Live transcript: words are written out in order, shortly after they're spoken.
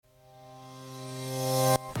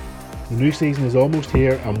The new season is almost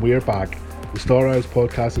here and we're back. The Star Owls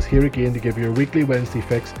podcast is here again to give you a weekly Wednesday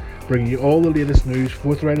fix, bringing you all the latest news,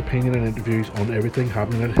 forthright opinion and interviews on everything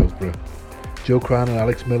happening at Hillsborough. Joe Crann and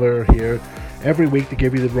Alex Miller are here every week to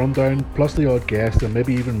give you the rundown, plus the odd guest and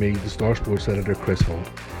maybe even me, the Star Sports editor Chris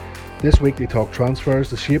Holt. This week they talk transfers,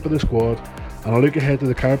 the shape of the squad, and a look ahead to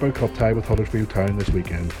the Carabao Cup tie with Huddersfield Town this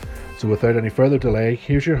weekend. So without any further delay,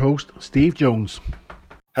 here's your host, Steve Jones.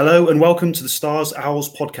 Hello and welcome to the Stars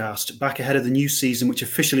Owls podcast, back ahead of the new season which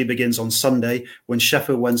officially begins on Sunday when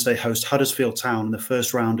Sheffield Wednesday host Huddersfield Town in the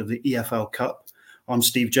first round of the EFL Cup. I'm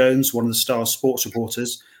Steve Jones, one of the Stars sports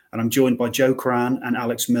reporters, and I'm joined by Joe Crann and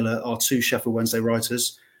Alex Miller, our two Sheffield Wednesday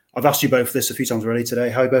writers. I've asked you both this a few times already today.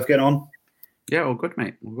 How are you both getting on? Yeah, all good,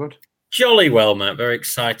 mate. All good. Jolly well, mate. Very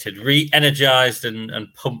excited, re-energised and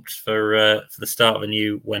pumped for the start of a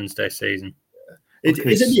new Wednesday season. Is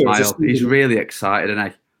it you? He's really excited,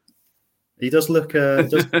 isn't he? He does look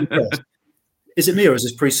impressed. Is it me or has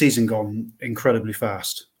this pre-season gone incredibly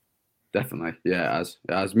fast? Definitely, yeah, it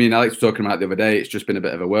has. Me and Alex were talking about it the other day. It's just been a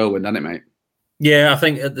bit of a whirlwind, hasn't it, mate? Yeah, I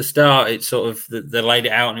think at the start it's sort of they laid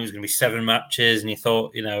it out and it was going to be 7 matches, and you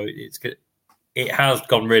thought, it's good. It has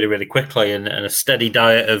gone really, really quickly, and a steady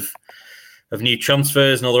diet of new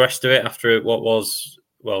transfers and all the rest of it after what was,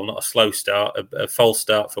 well, not a slow start, a false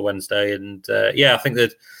start for Wednesday. And I think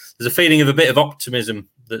that there's a feeling of a bit of optimism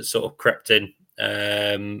that sort of crept in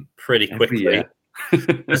pretty quickly.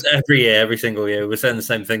 Every year, every single year. We're saying the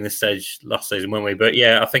same thing this stage last season, weren't we? But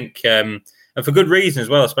yeah, I think, and for good reason as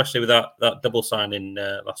well, especially with that double signing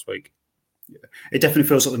last week. Yeah. It definitely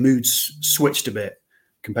feels like the mood's switched a bit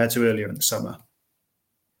compared to earlier in the summer.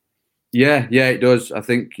 Yeah, it does. I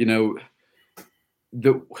think,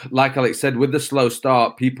 like Alex said, with the slow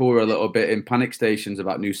start, people were a little bit in panic stations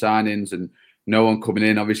about new signings and no one coming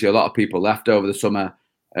in. Obviously, a lot of people left over the summer.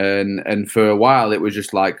 And for a while, it was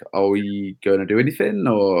just like, are we going to do anything?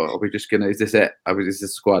 Or are we just going to, is this it? Is this the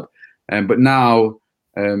squad? But now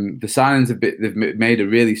the signings they've made a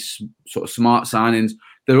really sort of smart signings.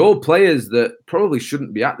 They're all players that probably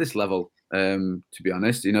shouldn't be at this level, to be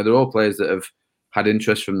honest. They're all players that have had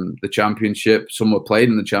interest from the Championship. Some were played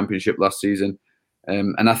in the Championship last season.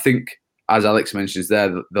 And I think, as Alex mentions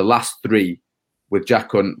there, the last 3 with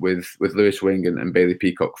Jack Hunt, with Lewis Wing and Bailey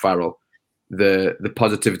Peacock-Farrell, the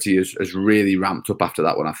positivity has really ramped up after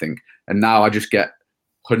that one, I think. And now I just get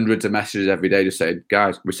hundreds of messages every day just saying,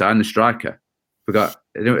 guys, we signed the striker. Has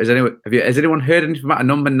anyone heard anything about a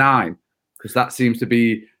number 9? Because that seems to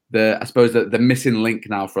be the missing link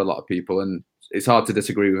now for a lot of people. And it's hard to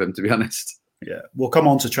disagree with him, to be honest. Yeah, we'll come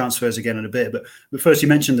on to transfers again in a bit. But first, you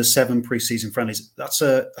mentioned the 7 pre-season friendlies. That's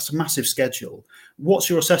a massive schedule. What's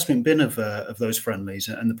your assessment been of those friendlies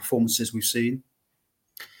and the performances we've seen?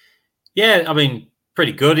 Yeah, I mean,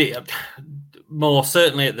 pretty good. More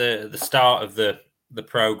certainly at the start of the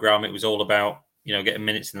programme, it was all about, getting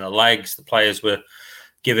minutes in the legs. The players were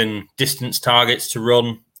given distance targets to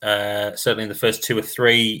run. Certainly in the first 2 or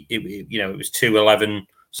 3, it was 2 11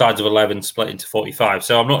 sides of 11 split into 45.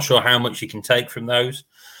 So I'm not sure how much you can take from those.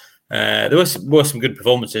 There were some good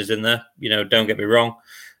performances in there, don't get me wrong.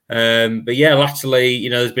 But yeah, latterly,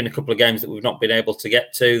 there's been a couple of games that we've not been able to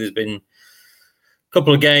get to. There's been a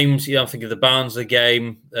couple of games, I'm thinking of the Barnsley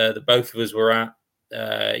game that both of us were at.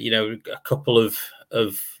 A couple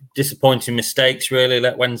of disappointing mistakes really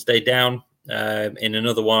let Wednesday down. In an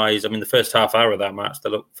otherwise, the first half hour of that match, they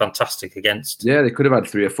looked fantastic against. Yeah, they could have had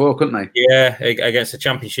 3 or 4, couldn't they? Yeah, against the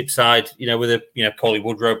Championship side, with Paulie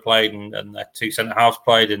Woodrow played and their 2 centre halves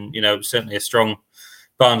played, and certainly a strong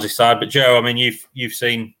Barnsley side. But Joe, you've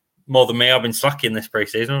seen more than me. I've been slacking this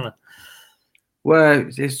pre-season, haven't I? Well,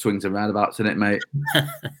 it swings and roundabouts, isn't it, mate?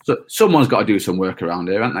 So someone's got to do some work around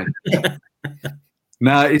here, haven't they?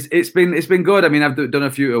 No, it's been good. I've done a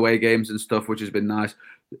few away games and stuff, which has been nice.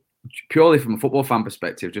 Purely from a football fan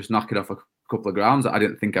perspective, just knocking off a couple of grounds that I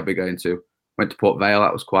didn't think I'd be going to. Went to Port Vale,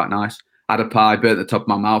 that was quite nice. Had a pie, burnt the top of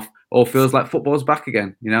my mouth. All feels like football's back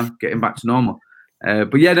again, getting back to normal.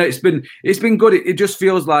 But yeah, no, it's been good. It just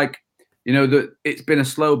feels like, that it's been a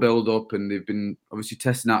slow build up, and they've been obviously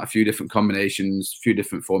testing out a few different combinations, a few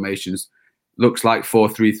different formations. Looks like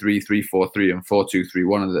 4-3-3, 3-4-3, and 4-2-3.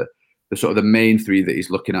 One of the sort of the main 3 that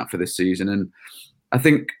he's looking at for this season. And I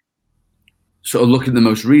think, sort of looking at the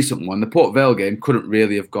most recent one, the Port Vale game couldn't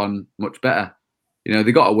really have gone much better.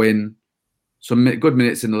 They got a win, some good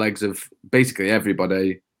minutes in the legs of basically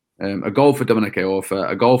everybody. A goal for Dominic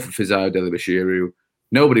Aorfa, a goal for Fisayo Delibashiru.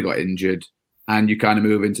 Nobody got injured. And you kind of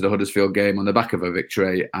move into the Huddersfield game on the back of a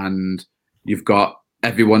victory, and you've got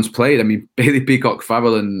everyone's played. Bailey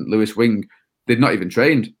Peacock-Farrell and Lewis Wing, they'd not even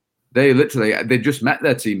trained. They just met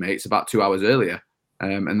their teammates about 2 hours earlier,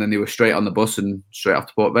 and then they were straight on the bus and straight off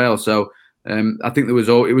to Port Vale. So I think it was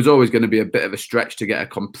always going to be a bit of a stretch to get a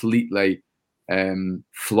completely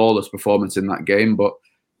flawless performance in that game, but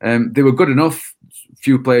they were good enough.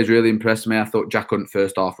 Few players really impressed me. I thought Jack Hunt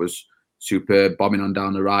first half was superb, bombing on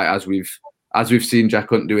down the right as we've seen Jack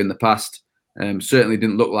Hunt do in the past. Certainly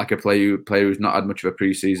didn't look like a player who's not had much of a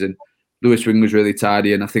pre-season. Lewis Wing was really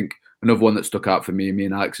tidy, and I think another one that stuck out for me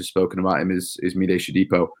and Alex have spoken about him is Mide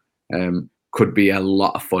Shodipo. Could be a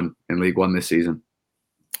lot of fun in League One this season.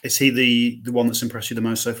 Is he the one that's impressed you the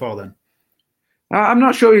most so far then? I'm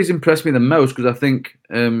not sure he's impressed me the most because I think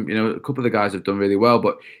a couple of the guys have done really well,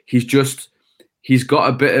 but he's got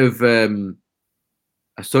a bit of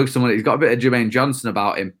I saw someone. He's got a bit of Jermaine Johnson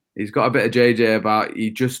about him. He's got a bit of JJ about.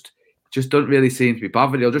 He just doesn't really seem to be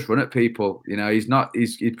bothered. He'll just run at people. He's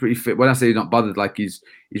pretty fit. When I say he's not bothered, like he's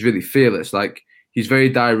really fearless. Like he's very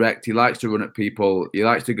direct. He likes to run at people. He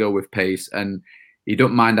likes to go with pace, and he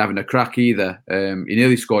don't mind having a crack either. He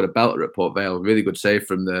nearly scored a belter at Port Vale. Really good save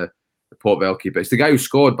from the Port Vale keeper. It's the guy who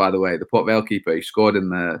scored, by the way, the Port Vale keeper. He scored in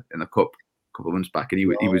the cup a couple of months back, and he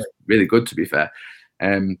was really good, to be fair.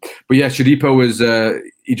 But yeah, Shodipo was.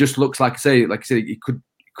 He just looks like I said, he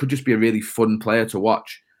could just be a really fun player to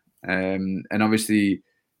watch. And obviously,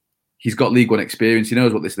 he's got League One experience. He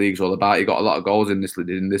knows what this league's all about. He got a lot of goals in this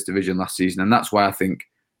division last season, and that's why I think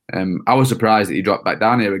I was surprised that he dropped back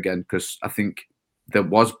down here again, because I think there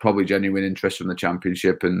was probably genuine interest from the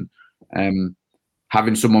Championship, and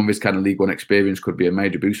having someone with this kind of League One experience could be a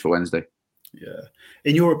major boost for Wednesday. Yeah.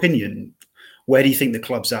 In your opinion, where do you think the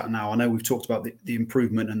club's at now? I know we've talked about the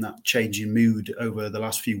improvement and that change in mood over the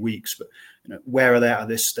last few weeks, but where are they at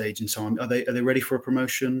this stage in time? Are they ready for a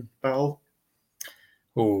promotion battle?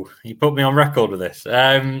 Oh, you put me on record with this.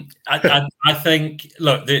 I think,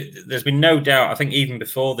 look, there's been no doubt. I think even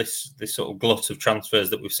before this sort of glut of transfers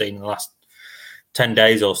that we've seen in the last 10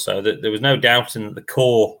 days or so, that there was no doubt in the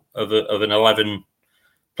core of an 11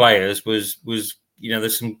 players was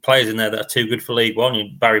there's some players in there that are too good for League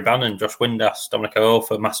One. Barry Bannon, Josh Windass, Dominic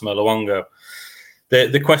Iorfa, Massimo Luongo.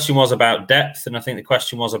 The question was about depth, and I think the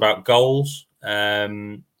question was about goals.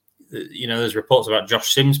 There's reports about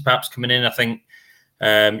Josh Sims perhaps coming in. I think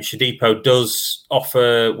Shodipo does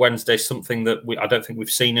offer Wednesday something that I don't think we've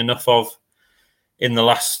seen enough of in the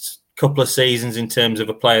last couple of seasons, in terms of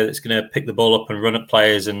a player that's going to pick the ball up and run at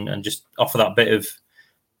players and just offer that bit of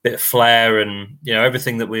flair and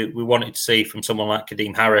everything that we wanted to see from someone like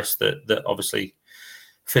Kadeem Harris that obviously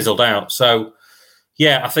fizzled out. So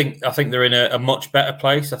yeah, I think they're in a much better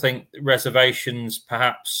place. I think reservations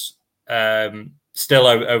perhaps still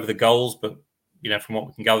over the goals, but from what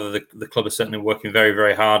we can gather, the club is certainly working very,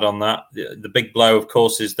 very hard on that. The big blow, of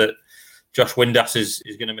course, is that Josh Windass is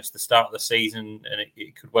going to miss the start of the season, and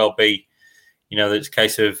it could well be that it's a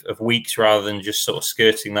case of weeks rather than just sort of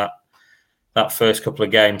skirting that first couple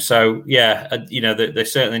of games. So yeah, they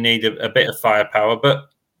certainly need a bit of firepower, but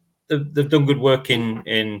they've done good work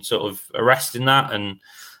in sort of arresting that, and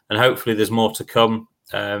hopefully there's more to come.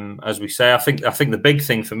 As we say, I think the big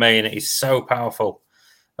thing for me, and it is so powerful,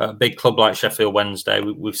 a big club like Sheffield Wednesday,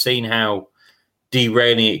 we've seen how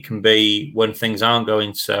derailing it can be when things aren't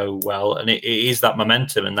going so well, and it is that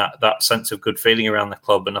momentum and that sense of good feeling around the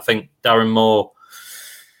club. And I think Darren Moore,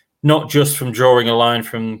 not just from drawing a line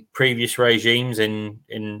from previous regimes in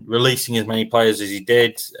releasing as many players as he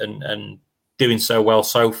did and doing so well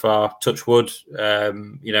so far, touch wood,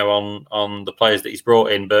 on the players that he's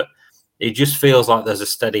brought in, but it just feels like there's a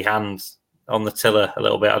steady hand on the tiller a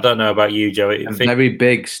little bit. I don't know about you, Joe. A very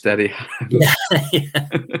big steady hand. Yeah.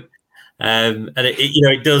 And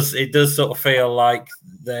it does sort of feel like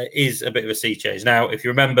there is a bit of a sea change. Now, if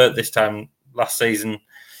you remember this time last season,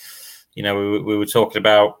 we were talking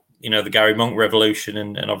about the Gary Monk revolution,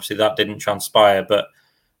 and obviously that didn't transpire. But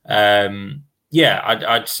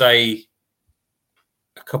I'd say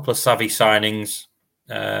a couple of savvy signings,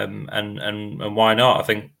 and why not? I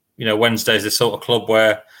think Wednesday's the sort of club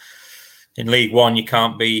where in League One you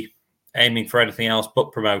can't be aiming for anything else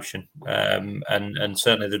but promotion, and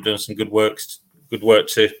certainly they've done some good work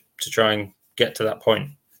to try and get to that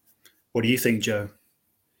point. What do you think, Joe?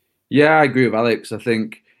 Yeah, I agree with Alex. I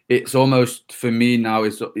think it's almost, for me now,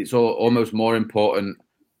 it's almost more important.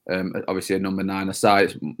 Obviously, a number 9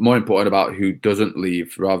 aside, it's more important about who doesn't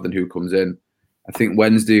leave rather than who comes in. I think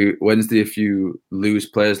Wednesday, if you lose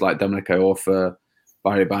players like Dominic Iorfa,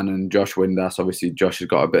 Barry Bannon, Josh Windass, obviously Josh has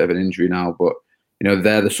got a bit of an injury now, but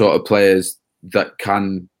they're the sort of players that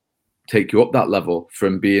can take you up that level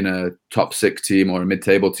from being a top 6 team or a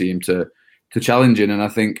mid-table team to challenging. And I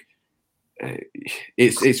think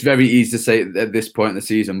it's very easy to say at this point in the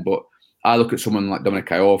season, but I look at someone like Dominic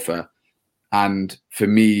Iorfa And for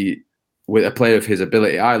me, with a player of his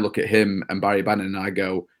ability, I look at him and Barry Bannon and I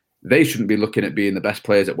go, they shouldn't be looking at being the best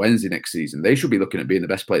players at Wednesday next season. They should be looking at being the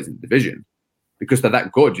best players in the division because they're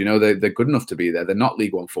that good. They're good enough to be there. They're not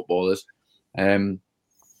League One footballers. And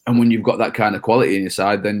when you've got that kind of quality in your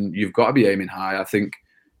side, then you've got to be aiming high. I think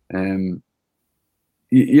you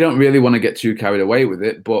don't really want to get too carried away with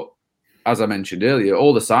it. But as I mentioned earlier,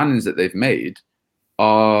 all the signings that they've made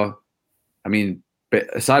are,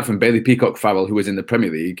 aside from Bailey Peacock-Farrell, who was in the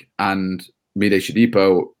Premier League, and Mide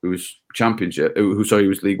Shodipo, who was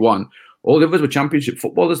League One, all the others were Championship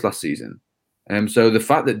footballers last season. So the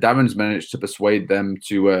fact that Darren's managed to persuade them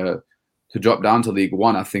to drop down to League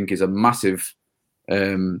One, I think, is a massive,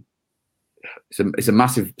 it's a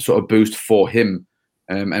massive sort of boost for him.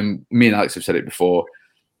 And me and Alex have said it before.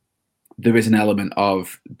 There is an element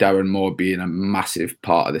of Darren Moore being a massive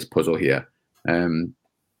part of this puzzle here.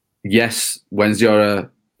 Yes, Wednesday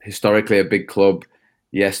are historically a big club.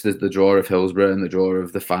 Yes, there's the draw of Hillsborough and the draw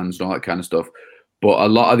of the fans and all that kind of stuff. But a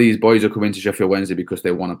lot of these boys are coming to Sheffield Wednesday because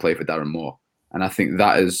they want to play for Darren Moore. And I think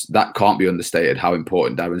that can't be understated, how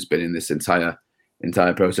important Darren's been in this entire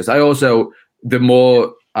process. I also, the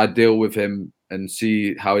more I deal with him and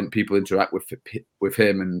see how people interact with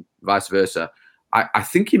him and vice versa, I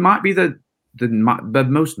think he might be the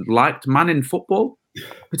most liked man in football,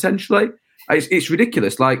 potentially. It's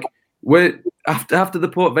ridiculous. Like, we're after the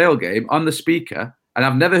Port Vale game on the speaker, and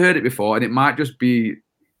I've never heard it before, and it might just be,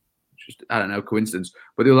 I don't know, coincidence.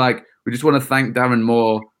 But they're like, we just want to thank Darren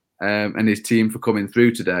Moore and his team for coming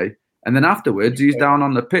through today. And then afterwards, he's down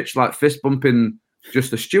on the pitch, like fist bumping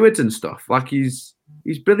just the stewards and stuff. Like he's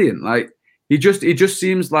brilliant. Like he just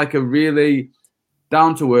seems like a really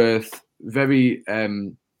down to earth, very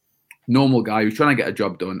normal guy who's trying to get a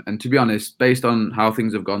job done. And to be honest, based on how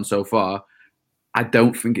things have gone so far, I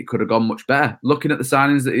don't think it could have gone much better. Looking at the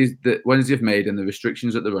signings that Wednesday have made and the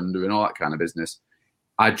restrictions that they're under and all that kind of business,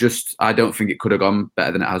 I don't think it could have gone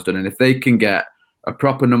better than it has done. And if they can get a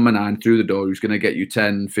proper number 9 through the door who's going to get you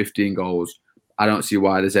 10, 15 goals, I don't see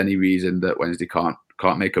why there's any reason that Wednesday can't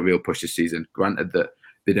make a real push this season. Granted that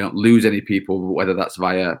they don't lose any people, whether that's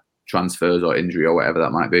via transfers or injury or whatever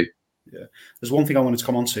that might be. Yeah, there's one thing I wanted to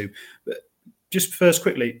come on to. But just first,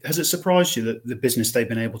 quickly, has it surprised you that the business they've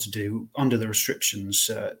been able to do under the restrictions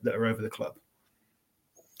that are over the club?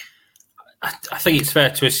 I think it's fair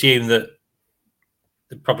to assume that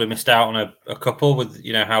they probably missed out on a couple with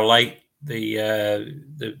how late the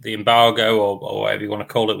embargo or whatever you want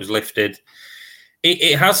to call it was lifted.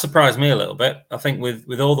 It has surprised me a little bit. I think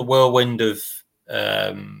with all the whirlwind of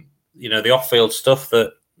the off-field stuff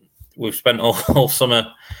that we've spent all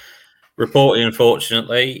summer reporting,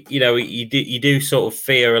 unfortunately, you do sort of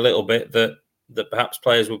fear a little bit that perhaps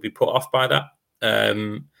players will be put off by that.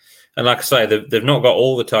 And like I say, they've not got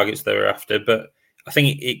all the targets they were after, but I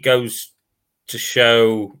think it goes to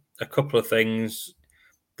show a couple of things.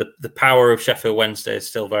 The power of Sheffield Wednesday is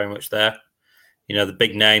still very much there. The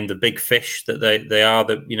big name, the big fish that they are,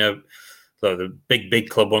 the big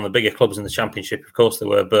club, one of the bigger clubs in the Championship, of course they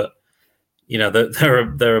were, but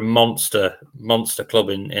they're a monster club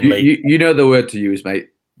in league. You know the word to use, mate.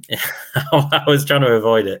 I was trying to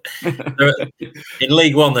avoid it. In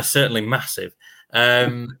League One, they're certainly massive.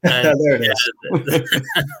 And, there it is.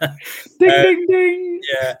 Ding, ding, ding.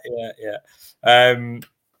 Yeah.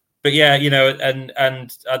 But yeah,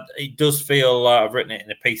 and it does feel like I've written it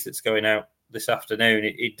in a piece that's going out this afternoon.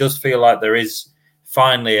 It does feel like there is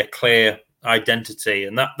finally a clear identity,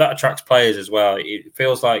 and that attracts players as well. It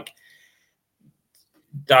feels like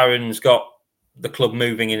Darren's got the club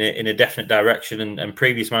moving in a definite direction, and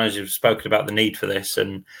previous managers have spoken about the need for this.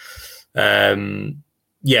 And I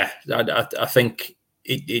think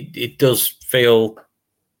it does feel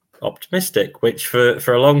optimistic, which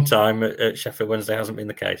for a long time at Sheffield Wednesday hasn't been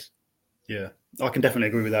the case. Yeah, I can definitely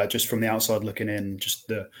agree with that. Just from the outside looking in, just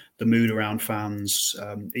the mood around fans,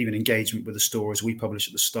 even engagement with the stories we publish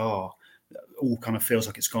at the Star, all kind of feels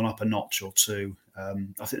like it's gone up a notch or two. I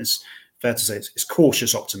think it's fair to say it's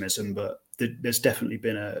cautious optimism, but there's definitely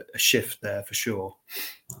been a shift there for sure.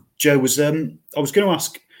 Joe, I was going to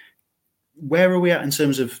ask, where are we at in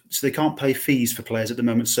terms of, so they can't pay fees for players at the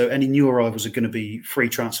moment, so any new arrivals are going to be free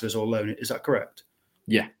transfers or loan. Is that correct?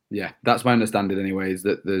 Yeah, that's my understanding anyways,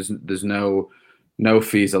 that there's no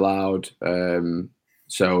fees allowed.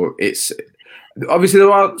 So it's obviously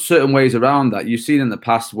there are certain ways around that. You've seen in the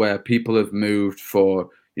past where people have moved for,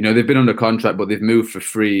 they've been under contract, but they've moved for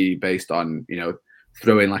free based on,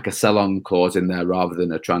 throwing like a sell-on clause in there rather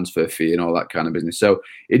than a transfer fee and all that kind of business. So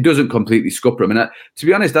it doesn't completely scupper them. And to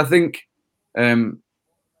be honest, I think, and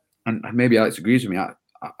maybe Alex agrees with me,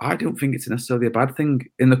 I don't think it's necessarily a bad thing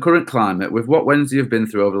in the current climate with what Wednesday have been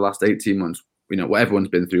through over the last 18 months. What everyone's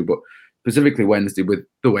been through, but specifically Wednesday with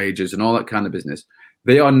the wages and all that kind of business.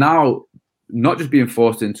 They are now not just being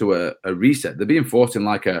forced into a reset; they're being forced in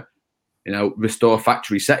like a restore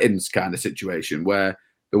factory settings kind of situation where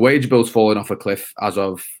the wage bill's fallen off a cliff as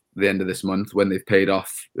of the end of this month when they've paid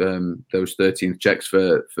off those 13th checks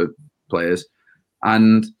for players.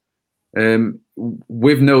 And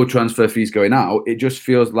with no transfer fees going out, it just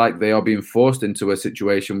feels like they are being forced into a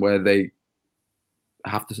situation where they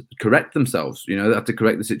have to correct themselves. They have to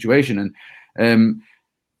correct the situation. And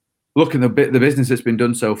look at the business that's been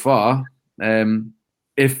done so far.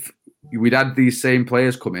 If we'd had these same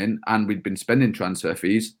players come in and we'd been spending transfer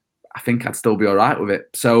fees, I think I'd still be all right with it.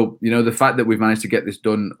 So, the fact that we've managed to get this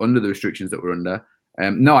done under the restrictions that we're under,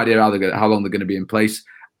 no idea how long they're going to be in place.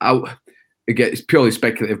 Again, it's purely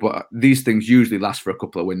speculative, but these things usually last for a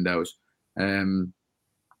couple of windows.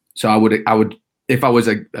 So I would, if I was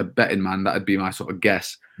a betting man, that'd be my sort of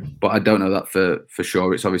guess. But I don't know that for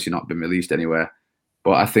sure. It's obviously not been released anywhere.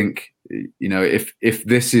 But I think, if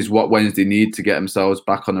this is what Wednesday need to get themselves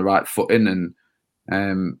back on the right footing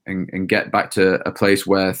and get back to a place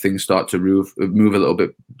where things start to move a little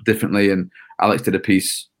bit differently. And Alex did a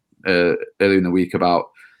piece earlier in the week about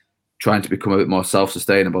trying to become a bit more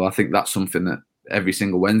self-sustainable. I think that's something that every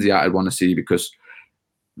single Wednesday I'd want to see, because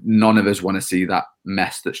none of us want to see that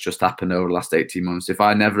mess that's just happened over the last 18 months. If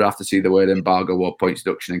I never have to see the word embargo or points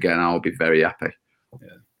deduction again, I'll be very happy.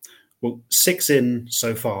 Yeah. Well, 6 in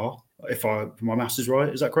so far, if my maths is right.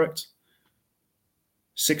 Is that correct?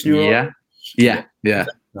 6 new arrivals? Yeah.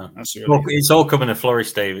 No, that's really it's all coming in a flurry,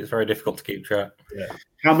 Steve. It's very difficult to keep track. Yeah.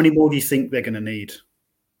 How many more do you think they're going to need?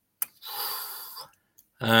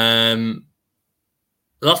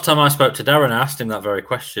 Last time I spoke to Darren, I asked him that very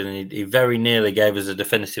question, and he very nearly gave us a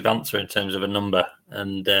definitive answer in terms of a number,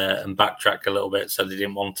 and backtracked a little bit, said he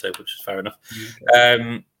didn't want to, which is fair enough.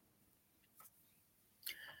 Okay.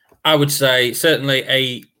 I would say certainly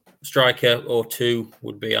a striker or two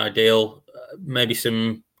would be ideal. Maybe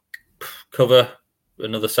some cover,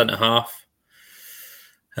 another centre half.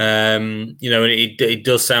 It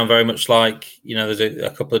does sound very much like there's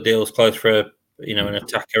a couple of deals close for an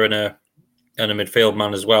attacker and a midfield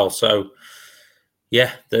man as well. So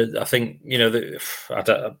yeah, I think it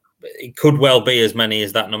could well be as many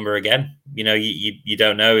as that number again. You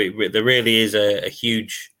don't know. There really is a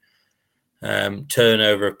huge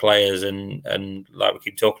turnover of players, and like we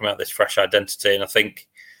keep talking about, this fresh identity. And I think,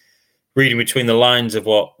 reading between the lines of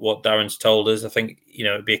what Darren's told us, I think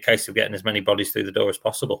it'd be a case of getting as many bodies through the door as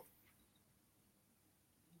possible.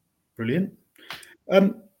 Brilliant.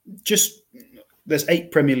 There's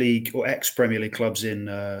 8 Premier League or ex-Premier League clubs in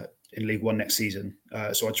League One next season.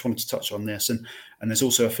 So I just wanted to touch on this. And there's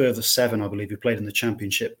also a further 7, I believe, who played in the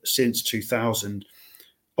Championship since 2000.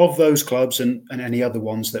 Of those clubs and any other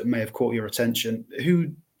ones that may have caught your attention,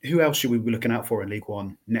 who else should we be looking out for in League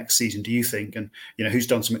One next season, do you think? And, who's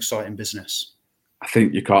done some exciting business? I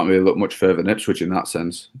think you can't really look much further than Ipswich in that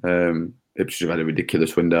sense. Ipswich have had a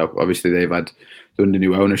ridiculous window. Obviously, they've had under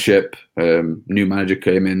new ownership. New manager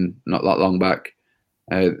came in not that long back,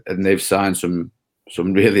 and they've signed some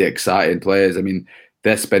really exciting players. I mean,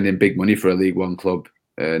 they're spending big money for a League One club,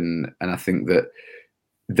 and I think that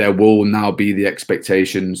there will now be the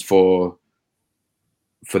expectations for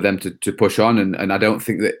them to push on, and I don't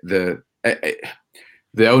think that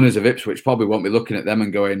the owners of Ipswich probably won't be looking at them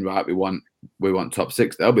and going, right, we want top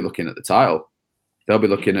 6. They'll be looking at the title. They'll be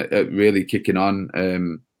looking at really kicking on.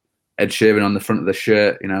 Ed Sheeran on the front of the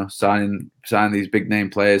shirt, signing these big name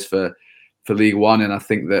players for League One, and I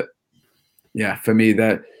think that, yeah, for me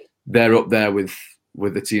they're up there with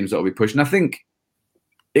the teams that will be pushing. I think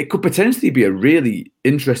it could potentially be a really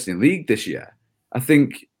interesting league this year. I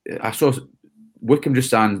think I saw Wycombe just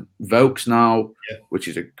signed Vokes now, which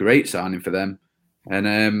is a great signing for them.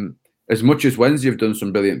 And as much as Wednesday have done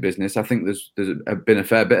some brilliant business, I think there's been a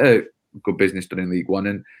fair bit of good business done in League One.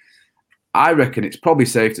 And I reckon it's probably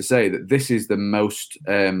safe to say that this is the most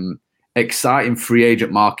exciting free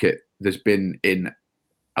agent market there's been in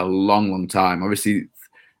a long, long time. Obviously,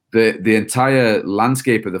 the entire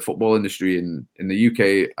landscape of the football industry in the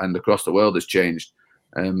UK and across the world has changed.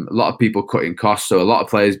 A lot of people cutting costs, so a lot of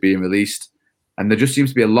players being released, and there just seems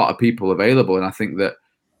to be a lot of people available. And I think that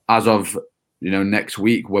as of next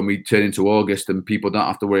week, when we turn into August and people don't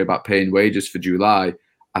have to worry about paying wages for July,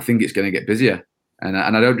 I think it's going to get busier. And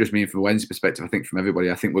I don't just mean from Wednesday's perspective. I think from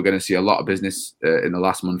everybody. I think we're going to see a lot of business in the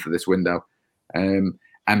last month of this window.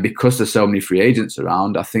 And because there's so many free agents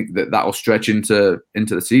around, I think that will stretch into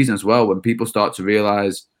the season as well. When people start to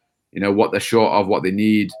realise, what they're short of, what they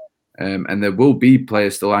need, and there will be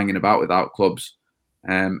players still hanging about without clubs.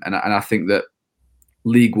 And I think that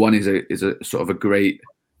League One is a sort of a great,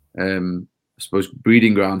 I suppose,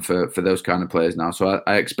 breeding ground for those kind of players now. So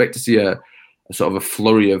I expect to see a sort of a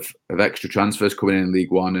flurry of extra transfers coming in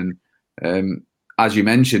League One. And as you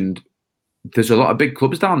mentioned, there's a lot of big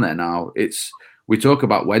clubs down there now. We talk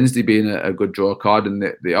about Wednesday being a good draw card, and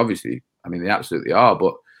they obviously, I mean, they absolutely are.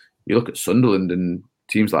 But you look at Sunderland and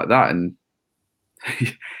teams like that, and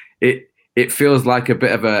it feels like a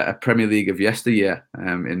bit of a Premier League of yesteryear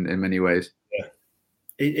in many ways. Yeah,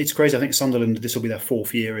 it's crazy. I think Sunderland, this will be their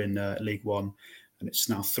 4th year in League One, and it's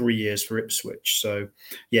now 3 years for Ipswich. So,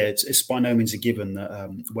 yeah, it's by no means a given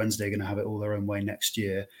that Wednesday are going to have it all their own way next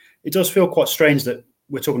year. It does feel quite strange that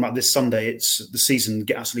we're talking about this Sunday. It's the season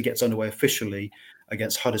actually gets underway officially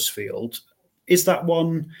against Huddersfield. Is that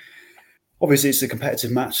one? Obviously, it's a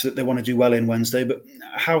competitive match that they want to do well in Wednesday, but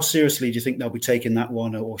how seriously do you think they'll be taking that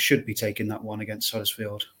one, or should be taking that one against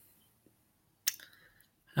Huddersfield?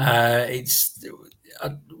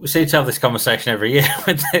 We seem to have this conversation every year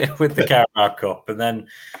with the Carabao Cup, and then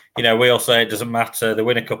we all say it doesn't matter. They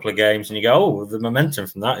win a couple of games, and you go, "Oh, the momentum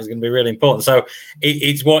from that is going to be really important." So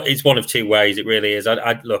it's one of two ways. It really is.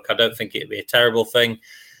 I don't think it'd be a terrible thing.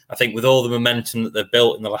 I think with all the momentum that they've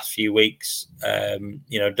built in the last few weeks,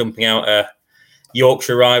 dumping out a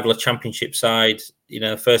Yorkshire rival, a Championship side,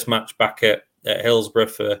 first match back at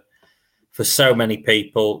Hillsborough for so many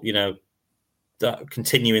people, that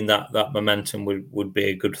continuing that momentum would be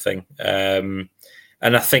a good thing. And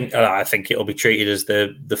I think it'll be treated as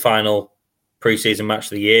the final pre-season match of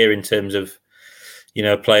the year in terms of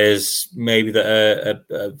players maybe that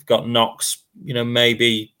have got knocks,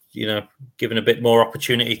 maybe given a bit more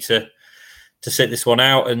opportunity to sit this one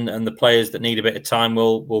out, and the players that need a bit of time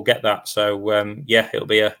will get that. So it'll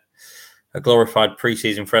be a glorified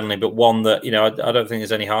pre-season friendly, but one that I don't think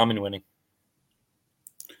there's any harm in winning.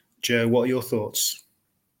 Joe, what are your thoughts?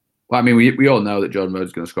 Well, I mean, we all know that Jordan Rhodes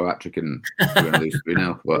is going to score a hat-trick and we're going to lose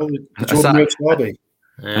 3-0. But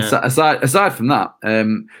aside from that,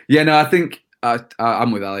 I think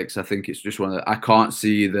I'm with Alex. I think it's just one that I can't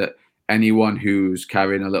see that anyone who's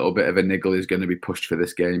carrying a little bit of a niggle is going to be pushed for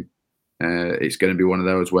this game. It's going to be one of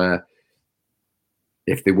those where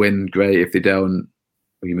if they win, great. If they don't,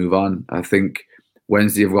 we move on. I think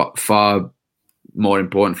Wednesday have got far more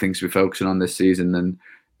important things to be focusing on this season than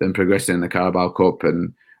progressing in the Carabao Cup.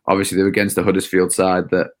 And obviously they're against the Huddersfield side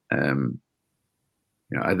that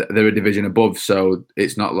they're a division above, so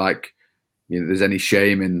it's not like there's any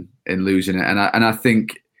shame in losing it. And I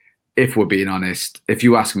think, if we're being honest, if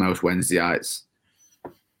you ask most Wednesdayites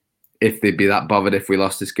if they'd be that bothered if we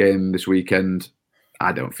lost this game this weekend,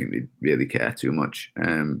 I don't think they'd really care too much.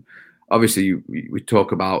 Obviously, we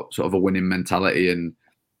talk about sort of a winning mentality, and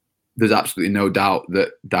there's absolutely no doubt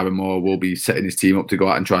that Darren Moore will be setting his team up to go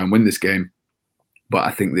out and try and win this game. But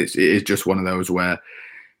I think it is just one of those where,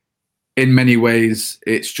 in many ways,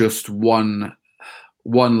 it's just one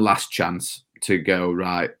last chance to go,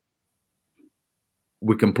 right,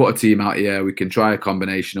 we can put a team out here, we can try a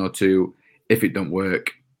combination or two. If it don't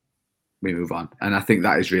work, we move on. And I think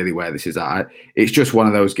that is really where this is at. It's just one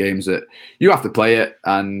of those games that you have to play it.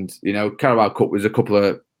 And, Carabao Cup was a couple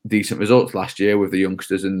of decent results last year with the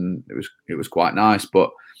youngsters, and it was quite nice.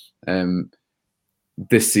 But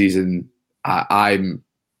this season,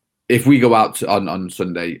 if we go out on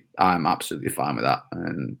Sunday, I'm absolutely fine with that.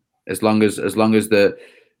 And as long as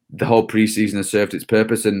the whole pre-season has served its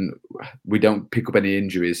purpose and we don't pick up any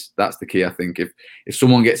injuries, that's the key. I think if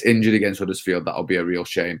someone gets injured against Huddersfield, that'll be a real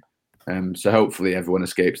shame. So hopefully everyone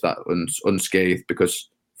escapes that unscathed, because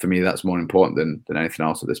for me that's more important than anything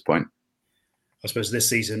else at this point. I suppose this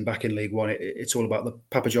season back in League One, it's all about the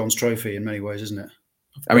Papa John's Trophy in many ways, isn't it?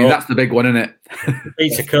 I mean, that's the big one, isn't it?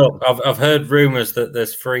 Pizza Cup. I've heard rumours that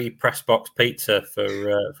there's free press box pizza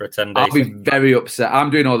for 10 days. I'll be very upset. I'm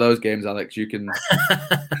doing all those games, Alex. You can.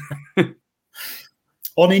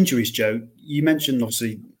 On injuries, Joe, you mentioned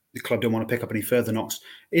obviously the club don't want to pick up any further knocks.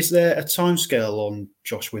 Is there a timescale on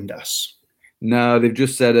Josh Windass? No, they've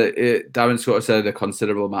just said it. Darren sort of said a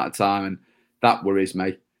considerable amount of time, and that worries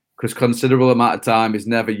me, because considerable amount of time is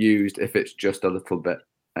never used if it's just a little bit.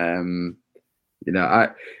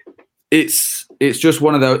 It's just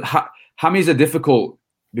one of those. Hammies are difficult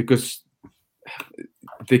because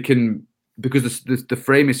the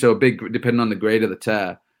frame is so big, depending on the grade of the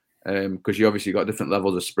tear. Because you obviously got different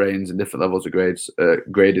levels of sprains and different levels of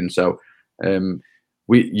grading. So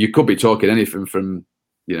you could be talking anything from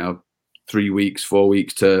 3 weeks, 4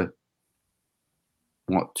 weeks to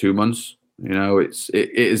 2 months. It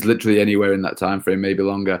is literally anywhere in that time frame, maybe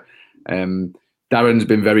longer. Darren's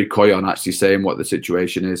been very coy on actually saying what the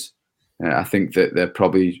situation is. I think that they're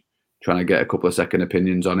probably trying to get a couple of second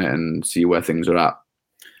opinions on it and see where things are at.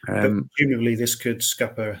 But presumably this could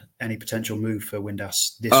scupper any potential move for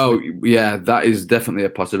Windass this week. Yeah, that is definitely a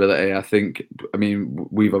possibility. I mean,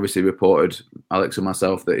 we've obviously reported, Alex and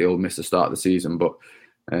myself, that he'll miss the start of the season, but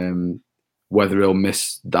whether he'll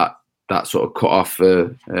miss that sort of cut off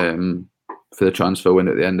for the transfer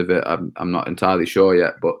window at the end of it, I'm not entirely sure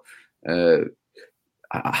yet. But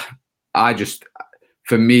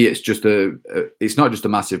for me, it's not just a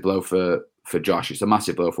massive blow for Josh. It's a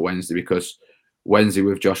massive blow for Wednesday, because Wednesday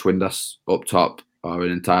with Josh Windass up top are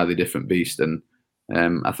an entirely different beast, and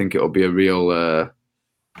I think it'll be a real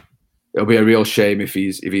shame if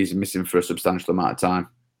he's missing for a substantial amount of time.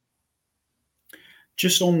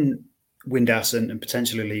 Just on Windass and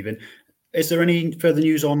potentially leaving, is there any further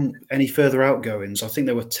news on any further outgoings? I think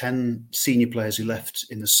there were 10 senior players who left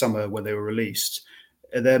in the summer when they were released.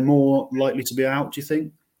 Are there more likely to be out, do you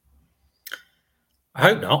think? I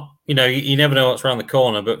hope not. You never know what's around the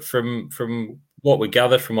corner, but from what we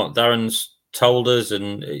gather, from what Darren's told us,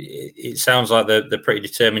 and it sounds like they're pretty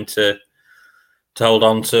determined to hold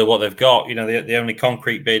on to what they've got. The only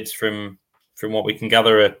concrete bids from what we can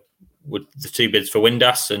gather were the 2 bids for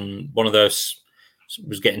Windass, and one of those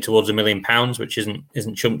was getting towards £1 million, which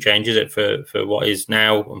isn't chump change, is it, for what is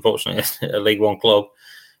now, unfortunately, a League One club.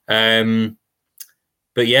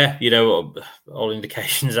 But yeah, all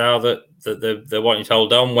indications are that they're wanting to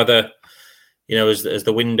hold on. Whether as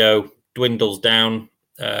the window dwindles down,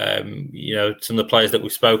 some of the players that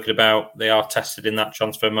we've spoken about, they are tested in that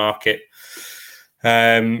transfer market.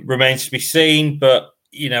 Remains to be seen, but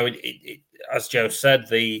as Joe said,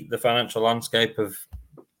 the financial landscape of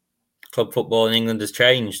club football in England has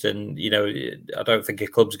changed, and I don't think a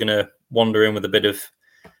club's going to wander in with a bid of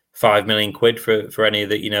 £5 million for any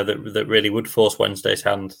that really would force Wednesday's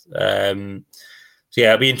hand. So yeah,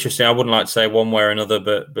 it'd be interesting. I wouldn't like to say one way or another,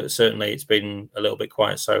 but certainly it's been a little bit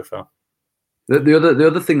quiet so far. The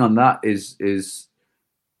other thing on that is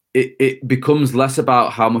it becomes less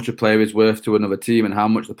about how much a player is worth to another team and how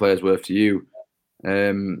much the player is worth to you.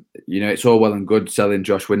 It's all well and good selling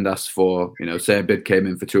Josh Windass for, say a bid came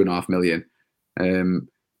in for £2.5 million,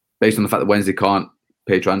 based on the fact that Wednesday can't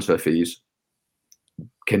pay transfer fees.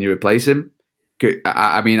 Can you replace him?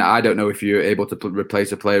 I mean, I don't know if you're able to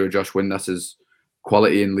replace a player of Josh Windass's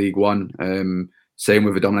quality in League One. Same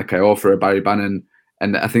with a Dominic Iorfa or a Barry Bannon.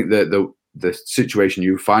 And I think that the situation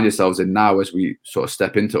you find yourselves in now as we sort of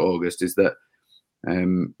step into August is that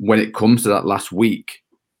when it comes to that last week,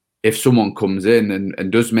 if someone comes in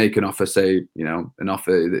and does make an offer, say, an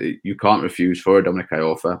offer that you can't refuse for a Dominic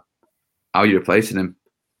Iorfa, how are you replacing him?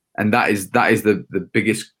 And that is the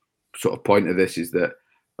biggest sort of point of this, is that,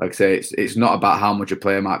 like I say, it's not about how much a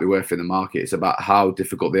player might be worth in the market. It's about how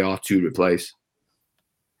difficult they are to replace.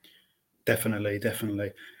 Definitely.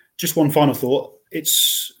 Just one final thought.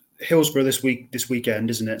 It's Hillsborough this weekend,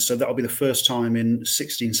 isn't it? So that'll be the first time in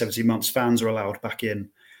 16, 17 months fans are allowed back in.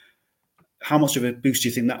 How much of a boost do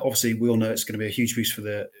you think that? Obviously, we all know it's going to be a huge boost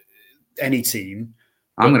for any team.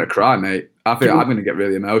 I'm going to cry, mate. I think I'm going to get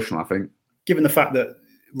really emotional, I think. Given the fact that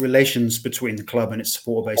relations between the club and its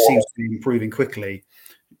supporter base seems to be improving quickly,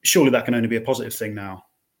 surely that can only be a positive thing now.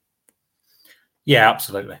 Yeah,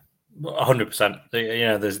 absolutely. 100%.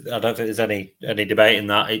 I don't think there's any debate in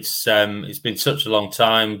that. It's been such a long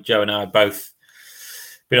time. Joe and I both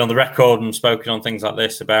been on the record and spoken on things like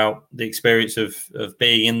this about the experience of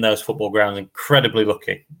being in those football grounds. Incredibly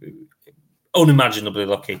lucky, unimaginably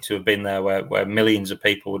lucky to have been there, where millions of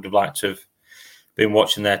people would have liked to have been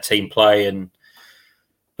watching their team play.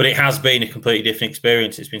 But it has been a completely different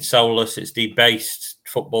experience. It's been soulless. It's debased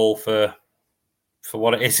football for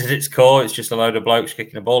what it is at its core. It's just a load of blokes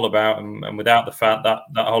kicking a ball about, and without the fact that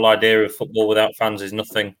whole idea of football without fans is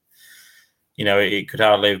nothing. It could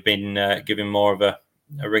hardly have been given more of a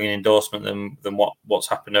ringing endorsement than what's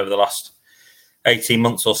happened over the last 18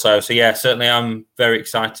 months or so. So yeah, certainly I'm very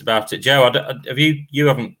excited about it. Joe, you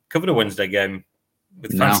haven't covered a Wednesday game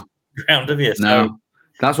with fans on the ground, have you? No,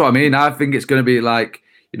 that's what I mean. I think it's going to be like,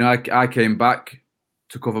 I came back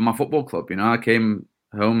to cover my football club. I came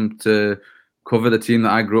home to cover the team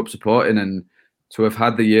that I grew up supporting, and to have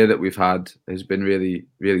had the year that we've had has been really,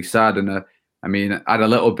 really sad. And I had a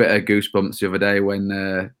little bit of goosebumps the other day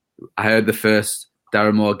when I heard the first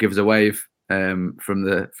Darren Moore gives a wave from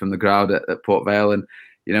the crowd at Port Vale, and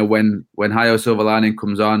when Hayo Silverlining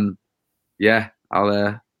comes on, yeah,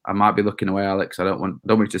 I might be looking away, Alex. I don't want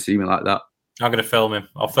you to see me like that. I'm going to film him.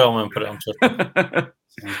 I'll film him and put it on Twitter.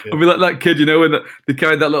 I'll be like that kid, when they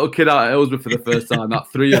carried that little kid out at Hillsborough for the first time, that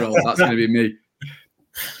 3-year-old. That's going to be me.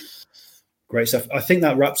 Great stuff. I think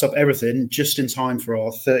that wraps up everything just in time for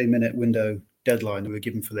our 30-minute window deadline that we were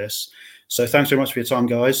given for this. So thanks very much for your time,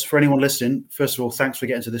 guys. For anyone listening, first of all, thanks for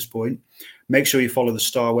getting to this point. Make sure you follow the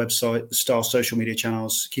Star website, the Star social media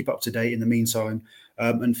channels. Keep up to date in the meantime.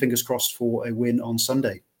 And fingers crossed for a win on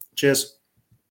Sunday. Cheers.